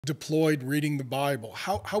deployed reading the Bible.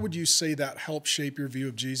 How would you say that helped shape your view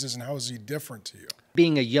of Jesus, and how is he different to you?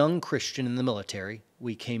 Being a young Christian in the military,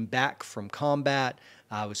 we came back from combat.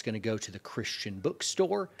 I was going to go to the Christian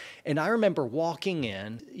bookstore. And I remember walking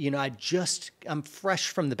in, I'm fresh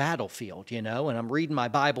from the battlefield, and I'm reading my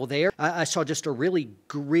Bible there. I saw just a really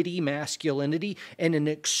gritty masculinity and an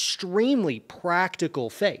extremely practical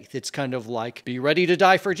faith. It's kind of like, be ready to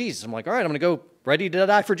die for Jesus. I'm like, all right, I'm going to go ready to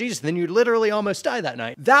die for Jesus. Then you literally almost die that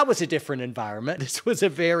night. That was a different environment. This was a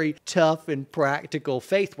very tough and practical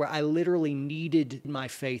faith where I literally needed my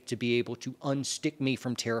faith to be able to unstick me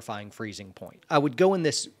from terrifying freezing point. I would go in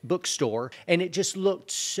this bookstore and it just looked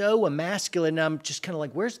so emasculate, and I'm just kind of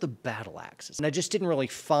like, where's the battle axes? And I just didn't really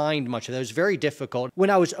find much of that. It was very difficult. When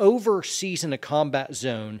I was overseas in a combat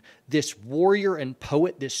zone, this warrior and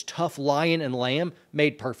poet, this tough lion and lamb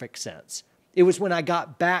made perfect sense. It was when I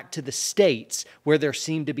got back to the States where there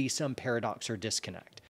seemed to be some paradox or disconnect.